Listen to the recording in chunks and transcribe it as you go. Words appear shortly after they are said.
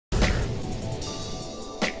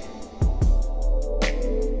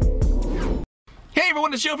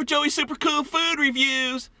everyone, it's Joe for Joey's Super Cool Food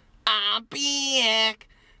Reviews. I'm back.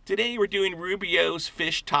 Today we're doing Rubios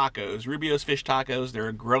fish tacos. Rubios fish tacos, they're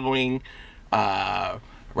a growing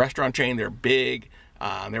restaurant chain. They're big.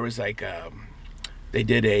 There was like, they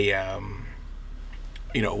did a,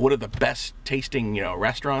 one of the best tasting,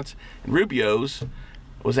 restaurants. And Rubios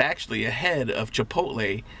was actually ahead of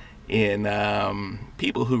Chipotle in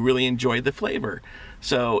people who really enjoyed the flavor.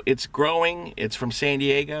 So it's growing. It's from San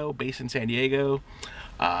Diego, based in San Diego,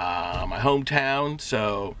 my hometown.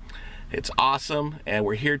 So it's awesome. And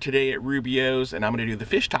we're here today at Rubios, and I'm gonna do the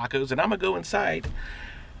fish tacos, and I'm gonna go inside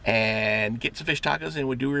and get some fish tacos, and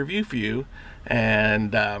we'll do a review for you.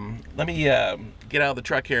 And let me get out of the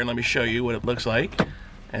truck here and let me show you what it looks like,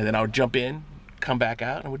 and then I'll jump in, come back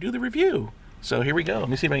out, and we'll do the review. So here we go. Let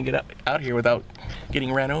me see if I can get out here without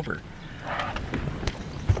getting ran over.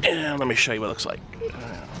 And let me show you what it looks like.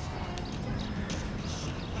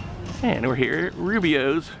 And we're here at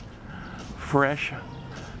Rubio's Fresh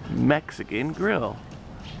Mexican Grill.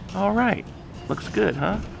 All right, looks good,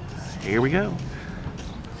 huh? Here we go.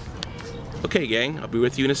 Okay, gang, I'll be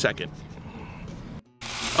with you in a second.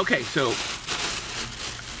 Okay, so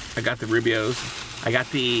I got the Rubios. I got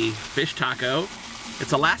the fish taco.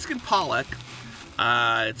 It's Alaskan Pollock.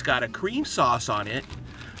 It's got a cream sauce on it,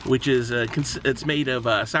 which is it's made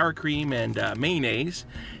of sour cream and mayonnaise,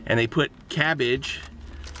 and they put cabbage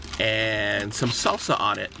and some salsa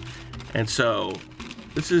on it. And so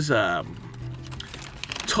this is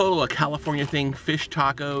total a California thing, fish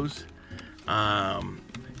tacos.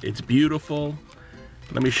 It's beautiful.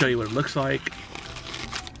 Let me show you what it looks like.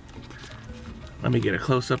 Let me get a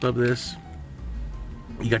close-up of this.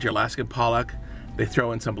 You got your Alaskan Pollock. They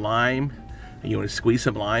throw in some lime, and you want to squeeze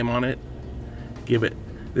some lime on it, give it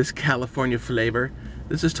this California flavor.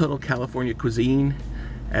 This is total California cuisine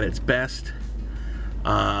at its best.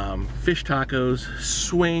 Fish tacos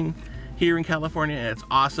swing here in California, and it's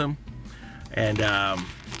awesome. And yeah,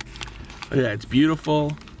 it's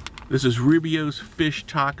beautiful. This is Rubio's fish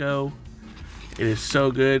taco. It is so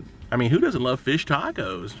good. I mean, who doesn't love fish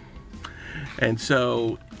tacos? And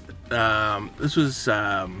so this was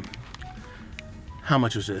how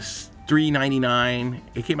much was this? $3.99.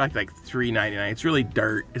 It came out like $3.99. It's really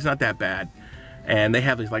dirt. It's not that bad. And they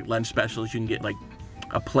have these like lunch specials. You can get like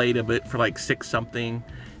a plate of it for like $6 something,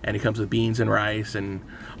 and it comes with beans and rice and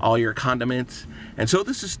all your condiments. And so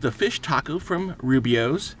this is the fish taco from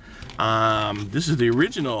Rubios. This is the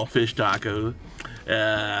original fish taco,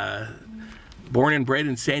 born and bred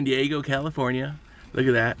in San Diego, California. Look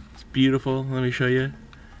at that. It's beautiful. Let me show you.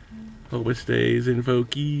 Hope it stays in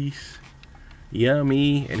focus.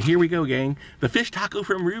 Yummy. And here we go, gang. The fish taco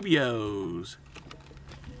from Rubios.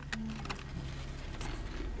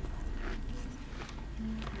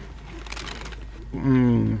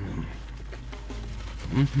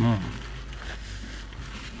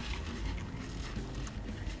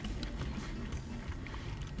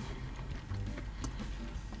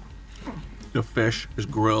 The fish is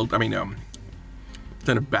grilled. I mean, it's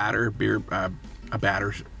in a batter, a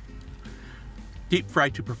batter, deep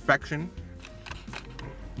fried to perfection.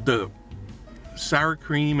 The sour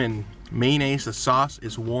cream and mayonnaise, the sauce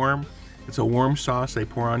is warm. It's a warm sauce they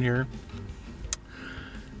pour on here.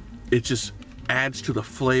 It just adds to the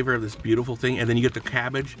flavor of this beautiful thing. And then you get the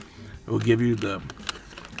cabbage. It will give you the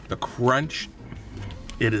crunch.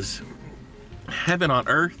 It is heaven on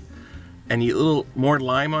earth. And you a little more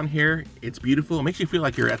lime on here. It's beautiful. It makes you feel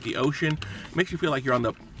like you're at the ocean. It makes you feel like you're in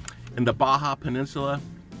the Baja Peninsula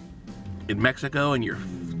in Mexico, and you're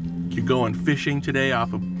going fishing today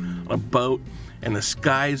off a boat, and the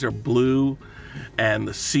skies are blue, and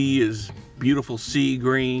the sea is beautiful sea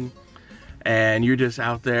green, and you're just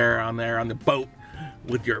out there on the boat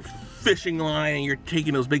with your fishing line, and you're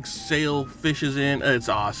taking those big sail fishes in. It's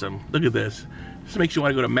awesome. Look at this. This makes you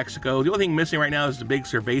want to go to Mexico. The only thing missing right now is the big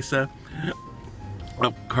cerveza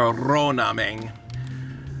of Corona, man.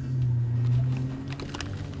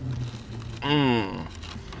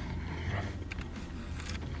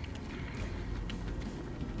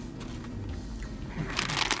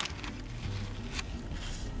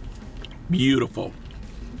 Beautiful.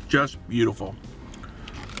 Just beautiful.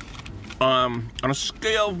 On a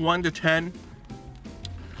scale of 1 to 10,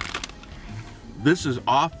 this is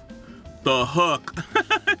off the hook.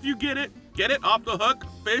 If you get it off the hook,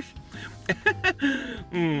 fish.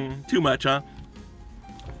 Too much, huh?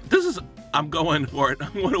 I'm going for it.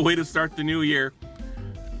 What a way to start the new year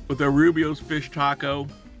with a Rubio's fish taco.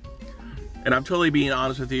 And I'm totally being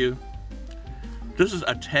honest with you. This is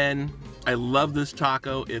a 10. I love this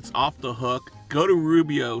taco. It's off the hook. Go to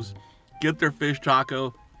Rubio's, get their fish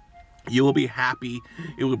taco. You will be happy.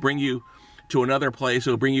 It will bring you to another place.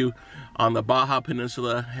 It'll bring you on the Baja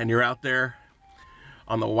Peninsula, and you're out there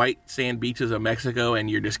on the white sand beaches of Mexico, and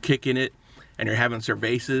you're just kicking it, and you're having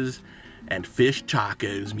cervezas and fish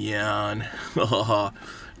tacos, man.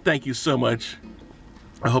 Thank you so much.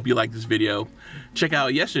 I hope you liked this video. Check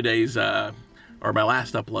out yesterday's, or my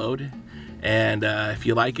last upload. And if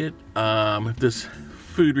you like it, if this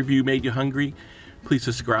food review made you hungry, please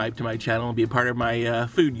subscribe to my channel and be a part of my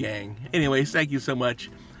food gang. Anyways, thank you so much.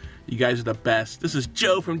 You guys are the best. This is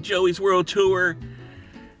Joe from Joey's World Tour.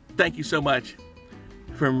 Thank you so much.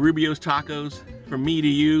 From Rubios Tacos, from me to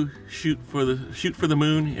you, shoot for the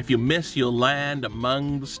moon. If you miss, you'll land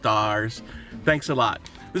among the stars. Thanks a lot.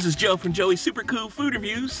 This is Joe from Joey's Super Cool Food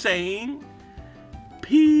Reviews saying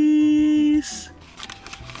peace.